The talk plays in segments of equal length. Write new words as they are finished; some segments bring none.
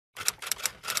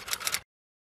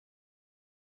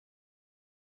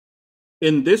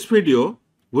In this video,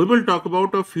 we will talk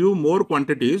about a few more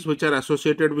quantities which are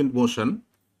associated with motion.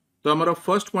 तो हमारा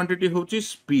first quantity होची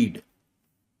speed.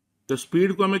 तो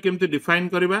speed को हमें केमती define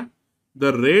करिबा?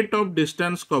 The rate of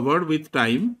distance covered with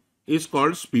time is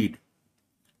called speed.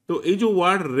 तो ये जो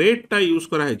word rate टा use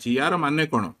करा है ची यार माने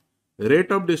कौन?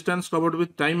 Rate of distance covered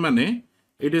with time माने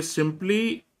it is simply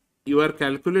you are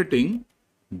calculating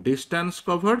distance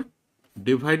covered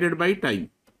divided by time.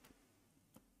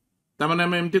 तामाने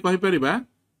हमें एमती कहि परिबा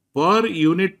पर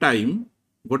यूनिट टाइम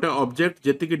गोटे ऑब्जेक्ट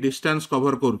जेतिकी डिस्टेंस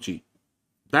कवर करूची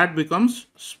that becomes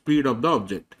speed of the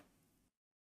object.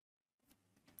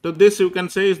 तो this you can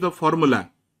say is the formula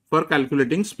for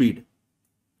calculating speed.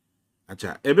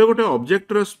 अच्छा एबे गोटे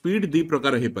object रो speed दी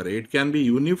प्रकार हे पारे. इट कैन बी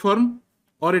यूनिफॉर्म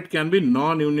और it can be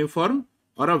non uniform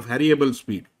और अ वेरिएबल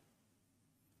स्पीड.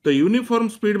 तो यूनिफॉर्म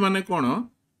स्पीड माने कोन?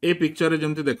 ए पिक्चर रे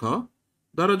जेमति देखो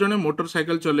धर जने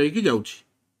मोटरसाइकिल चलै की जाउची.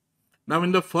 Now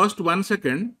in the first 1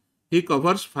 second he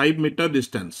covers 5 meter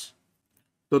distance.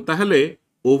 तो ताहले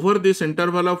over this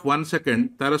interval of 1 second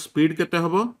तार speed केते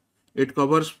हबो? It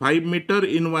covers 5 meter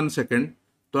in 1 second.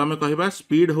 तो हमें कहिबा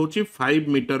speed होची 5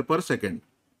 meter per second.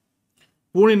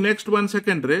 पुणी next 1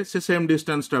 second रे से same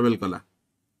distance travel कला.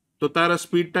 तो तार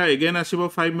speed टा again आसीबो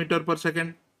 5 meter per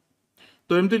second.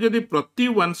 तो एमती जदि प्रति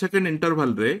 1 second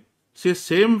interval रे से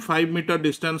same 5 meter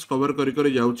distance cover करी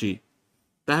करी जाउची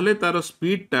ताहले तार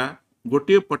speed टा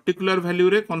गोटे पर्टिकुलर वैल्यू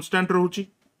रे constant रहूची.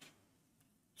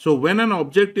 So when an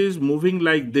object is moving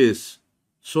like this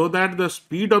so that the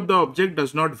speed of the object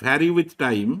does not vary with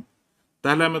time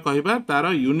ताहले हमें कहिबा तार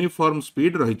यूनिफॉर्म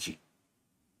स्पीड रहिची.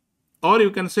 और you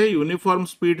can say uniform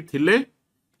speed थिले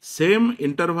same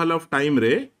interval of time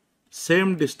रे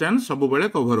same distance सब बेले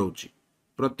cover होची.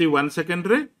 प्रति 1 सेकंड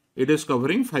रे it is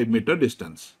covering 5 metre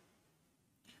distance.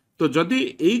 तो जदि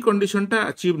एई कंडीशन टा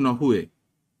अचीव न हुए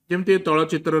जेमती तल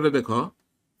चित्र रे देखो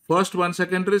फर्स्ट 1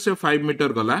 सेकंड रे से 5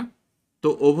 मीटर गला. तो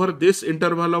over this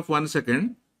interval of 1 second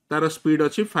तार स्पीड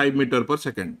अच्छी 5 मीटर पर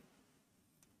सेकंड.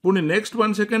 पुणी नेक्स्ट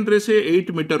 1 सेकंड रे से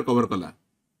 8 मीटर कवर कला.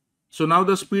 So now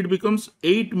the speed becomes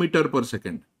 8 metre पर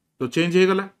सेकंड. तो चेंज हे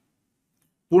गला.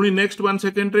 पुणी नेक्स्ट 1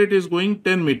 सेकंड रे इट इज गोइंग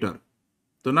 10 मीटर.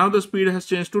 तो now the speed has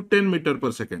change to 10 metre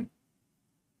पर सेकंड.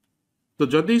 तो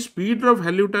जदि स्पीड रो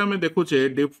वैल्यू टा में देखुचे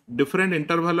डिफरेंट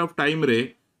इंटरवल ऑफ टाइम रे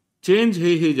चेंज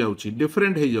हे जाउची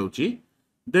डिफरेंट हे जाउची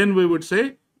then we would say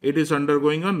it is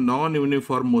undergoing a non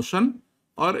uniform motion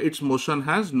और it's motion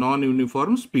has non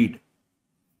uniform speed.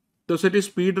 तो सेटी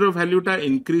स्पीड रो वैल्यू टा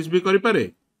इंक्रीज भी करि पारे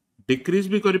डिक्रीज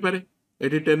भी करि पारे.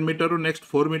 एटी 10 मीटर रो नेक्स्ट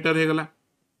 4 मीटर हे गला.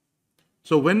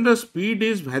 So when the speed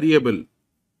is variable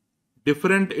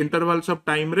different intervals of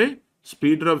time रे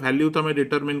स्पीड रो वैल्यू तमे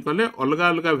डिटरमिन करले अलगा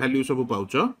अलगा वैल्यू सब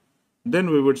पाउचो then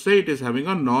we would say it is having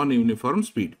a non uniform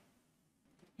speed.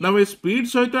 Now A speed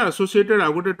सहित associated आ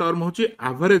गोटे term होची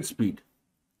एवरेज स्पीड.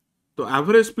 तो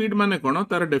एवरेज स्पीड माने कोन?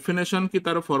 तार डेफिनेशन की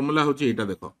तार फार्मूला होची एटा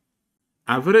देखो.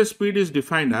 Average speed is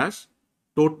defined as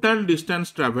total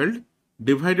distance travelled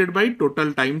divided by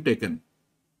total time taken.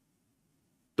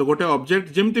 तो गोटे ऑब्जेक्ट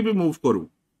जेमती भी मूव करू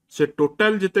से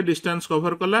टोटल जेते डिस्टेंस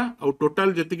कवर कला और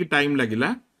टोटल जेते की टाइम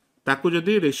लागिला ताकू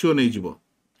जदी रेशियो नै जिवो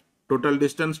total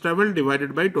distance travelled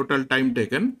divided by total time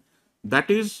taken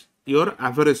that is your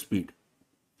average speed.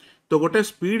 तो गोटे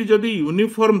स्पीड जदि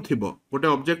यूनिफॉर्म थिबो गोटे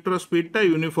ऑब्जेक्ट रो स्पीड टा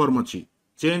यूनिफॉर्म अछि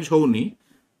चेंज होउनी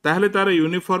ताहले तार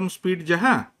यूनिफॉर्म स्पीड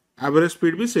जहा एवरेज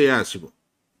स्पीड भी सेया आसीबो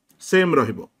सेम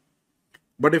रहिबो.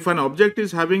 But if an object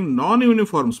is having non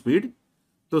uniform speed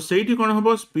तो सेठी कोन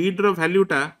हबो स्पीड रो वैल्यू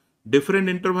टा डिफरेंट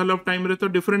इंटरवल ऑफ टाइम रे तो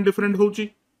डिफरेंट होउची.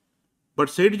 बट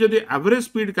सेठी जदि एवरेज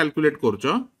स्पीड कैलकुलेट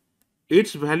करचो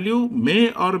इट्स वैल्यू मे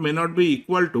और may not be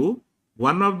equal to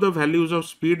one of the values of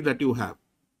speed that you have.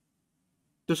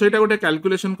 तो सेटा गोटे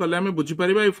कैलकुलेशन कले हमें बुझी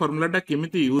परिबा ए फार्मूलाटा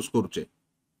केमिति यूज करूचे.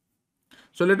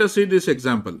 So let us see this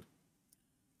example.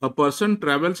 A person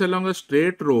travels along a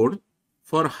straight road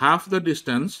for half the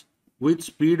distance with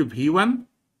speed v1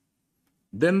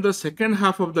 then the second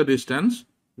half of the distance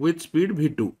with speed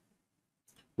v2.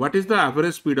 What is the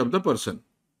average speed of the person?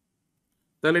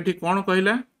 ताले एठी कोन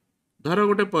कहिला? धर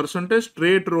गोटे person टे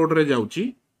straight road रे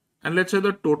जाउची and let's say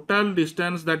the total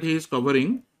distance that he is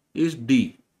covering is d.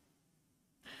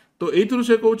 तो एथुरु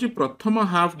से कहूची प्रथम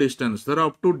हाफ डिस्टेंस धर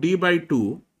up to d/2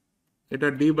 Etah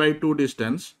d/2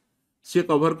 distance से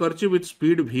कवर करची with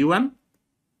speed v1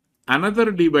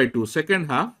 another d/2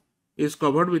 second half is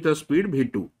covered with a speed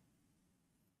v2.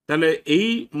 ताले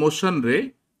एई motion रे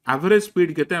average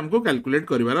speed केते हमको कैलकुलेट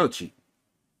करिवार अछि.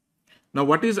 Now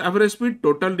what is average speed?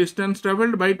 Total distance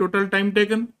travelled by total time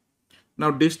taken.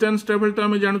 Now distance travelled तो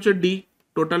हम जानुचे d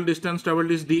total distance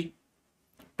travelled is d.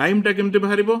 Time टा केमते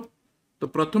बाहरिबो? तो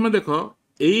प्रथमे देखो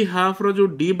एई हाफ रो जो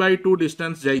d/2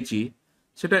 डिस्टेंस जाईची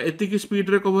सेटा एतिकी स्पीड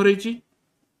रे कवर होईची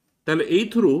ताले एई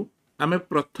थ्रू आमे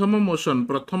प्रथम मोशन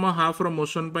प्रथम हाफ रो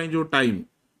मोशन पई जो time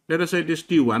let us it is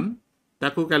t1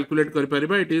 ताको कैलकुलेट करि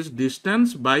परिबा it is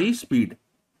distance by speed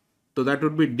तो that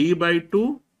would be d by 2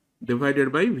 divided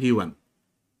by v1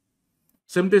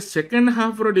 सेमते second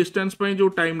half rho distance पई जो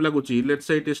time लागुची let's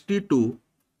say it is t2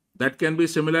 that can be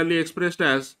similarly expressed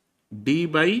as d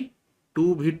by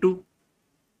 2v2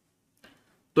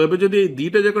 तो एबे जदि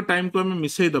दीटा जाक time को हमें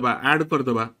मिसई दबा ऐड कर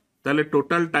दबा ताले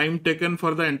total time taken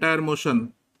for the entire motion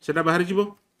सेटा बाहर जिवो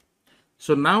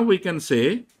so now we can say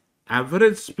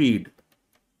average speed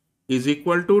is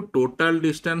equal to total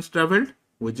distance traveled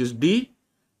which is d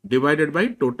divided by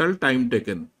total time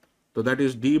taken so that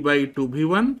is d by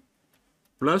 2v1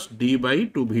 plus d by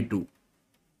 2v2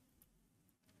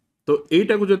 तो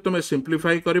एटा को जब तुम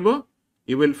simplify करिवो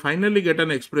you will finally get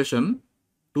an expression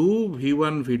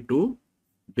 2v1 v2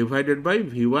 divided by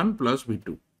v1 plus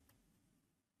v2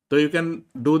 तो you can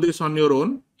do this on your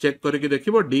own check करके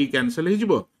देखिबो d cancel हो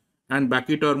जिवो and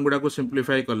बाकी term गुडा को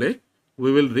सिंप्लीफाई कले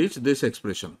we will reach this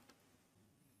expression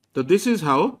तो this is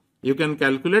how you can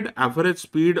calculate average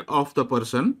speed of the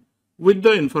person with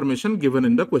the information given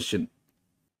in the question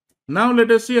now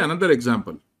let us see another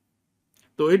example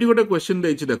तो ये गोटे question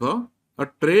देछि देखो अ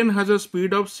train has a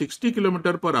speed of 60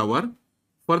 kilometre per hour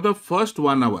for the first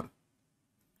 1 our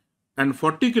and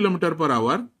 40 kilometre per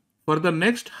hour for the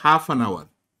next half an hour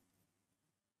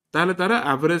ताले तारा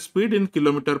average speed in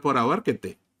kilometre per hour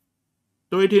केते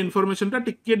तो ये information टा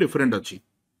टिके डिफरेंट अछि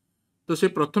तो से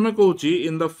प्रथमे कहूची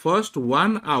in the first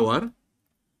 1 our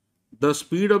the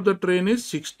speed of the train is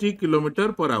 60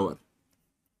 kilometre per hour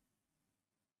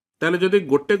ताले जदि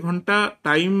गोटे घंटा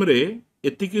टाइम रे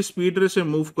एतिकी स्पीड रे से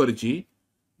move करिची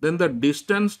then the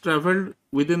distance traveled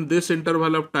within this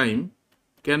interval of time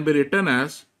can be written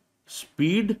as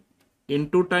speed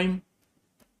into time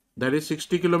that is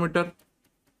 60 kilometer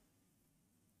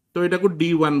तो एटा को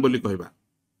d1 बोली कहबा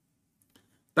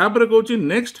तापर कहूची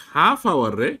नेक्स्ट हाफ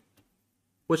आवर रे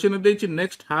क्वेश्चन देछि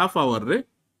नेक्स्ट हाफ आवर रे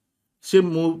से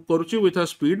मूव करूची with a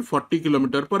speed 40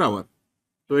 kilometre per hour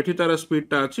तो एठी तार स्पीड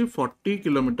ता अछि 40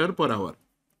 किलोमीटर पर आवर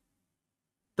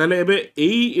ताले एबे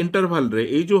एई इंटरवल रे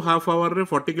एई जो हाफ आवर रे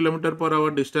 40 kilometre per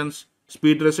hour distance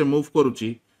speed रे से मूव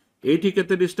करूची एठी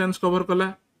केते डिस्टेंस कवर कला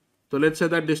तो let's say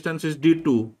that distance is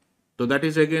d2 तो that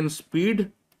is again speed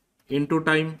into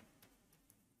time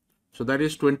so that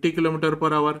is 20 kilometre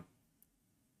per hour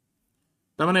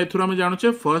तमाने एथुरा हम जानु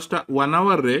छे फर्स्ट 1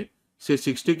 आवर रे से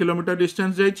 60 किलोमीटर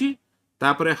डिस्टेंस जाईची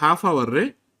तापरे हाफ आवर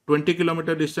रे 20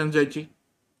 kilometre distance जाईची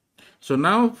So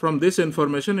now from this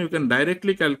information you can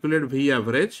directly calculate V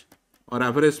average or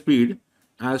average speed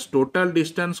as total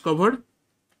distance covered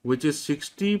which is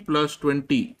 60 plus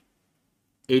 20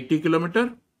 80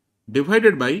 kilometer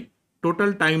divided by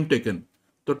total time taken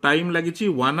तो time लगी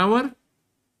 1 hour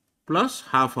plus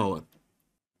half hour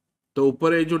तो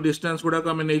ऊपर ये जो distance गुड़ा को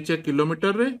हमें नहीं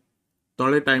किलोमीटर रे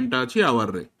तले time टा अच्छी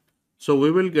hour रे so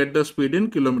we will get the speed in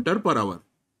kilometer per hour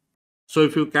so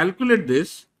if you calculate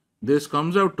this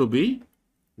comes out to be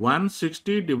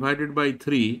 160 divided by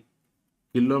 3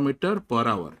 kilometer per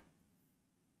hour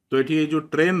तो ये जो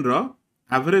ट्रेन रो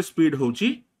एवरेज स्पीड होची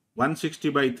 160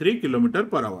 by 3 kilometer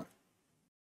per hour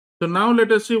so now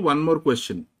let us see one more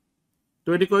question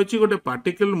तो ये कहछि गोटे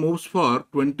particle moves for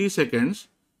 20 seconds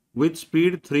with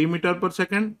speed 3 meter per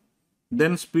second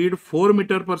then speed 4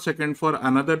 meter per second for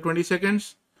another 20 seconds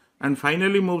and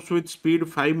finally moves with speed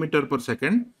 5 meter per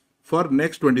second for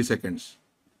next 20 seconds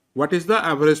what is the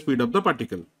average speed of the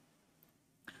particle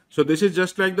so this is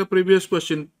just like the previous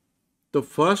question the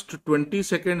first 20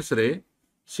 seconds रे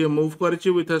से move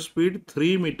करिछि with a speed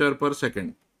 3 meter per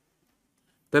second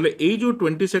ताले ए जो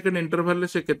 20 second interval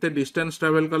से केते distance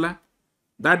travel कला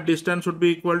that distance would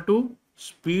be equal to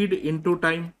speed into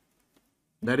time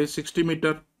that is 60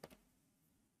 meter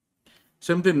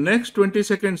same thing next 20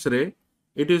 seconds रे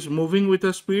it is moving with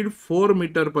a speed 4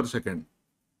 meter per second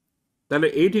ताले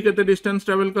एठी केते distance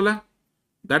travel कला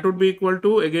that would be equal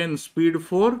to again speed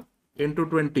 4 into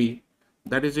 20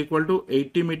 that is equal to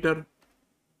 80 meter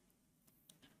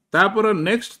तापर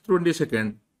next 20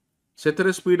 second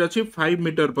सेतरे speed अछि 5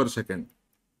 meter per second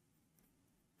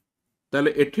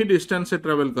ताले एठी distance से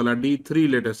travel कला d3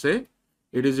 let us say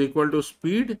it is equal to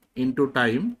speed into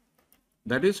time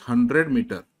that is 100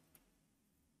 meter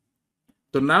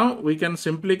so now we can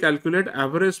simply calculate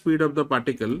average speed of the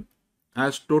particle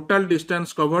as total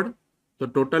distance covered तो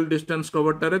total distance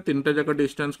covered टारे तीनटा जगह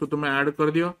distance को तुम्हें add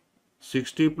कर दियो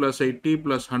 60 plus 80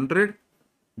 plus 100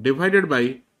 divided by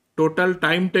total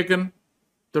time taken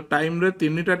तो time रे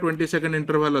तीनटा 20 सेकंड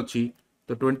इंटरवल अछि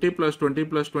तो 20 plus 20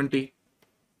 plus 20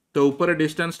 तो ऊपर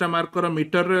डिस्टेंस टा मार्क कर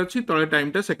मीटर रे अच्छी, तले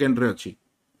टाइम टा सेकेंड रे अच्छी.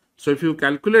 So if you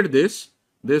calculate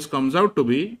this comes out to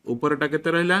be ऊपर टा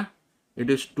केते रहला, it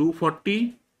is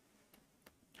 240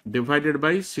 divided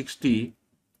by 60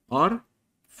 or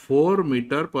 4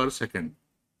 meter per second.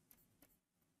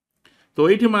 तो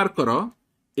एठी मार्क करो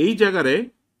एई जगह रे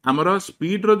हमर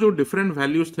स्पीड रो जो डिफरेंट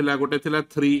वैल्यूज थिला, गोटे थिला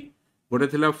 3, गोटे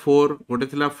थिला 4, गोटे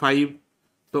थिला 5.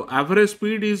 तो average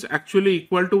speed is actually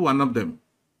equal to one of them,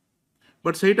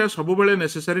 but सेटा सब बेले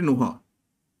नेसेसरी नुह.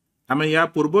 आमे या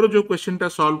पूर्वर जो क्वेश्चन टा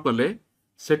सॉल्व कले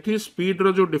सेठी स्पीड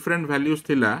रो जो डिफरेंट वैल्यूज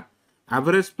थिला,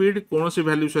 एवरेज स्पीड कोनोसी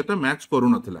वैल्यू सहित मैच करू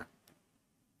नथिला.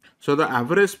 सो द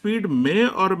एवरेज स्पीड मे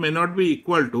और may not be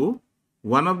equal to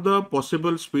one of the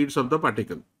possible speeds of the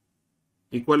particle.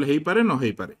 Equal हेई पारे न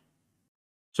हेई पारे.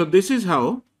 So this is how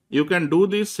you can do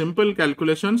these simple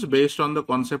calculations based on the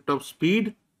concept of speed,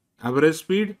 average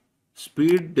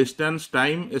speed, distance,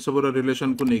 time, ए सब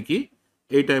relation को लेकी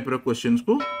ए type रो questions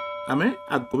को हमें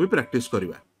आगको भी practice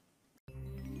करवा.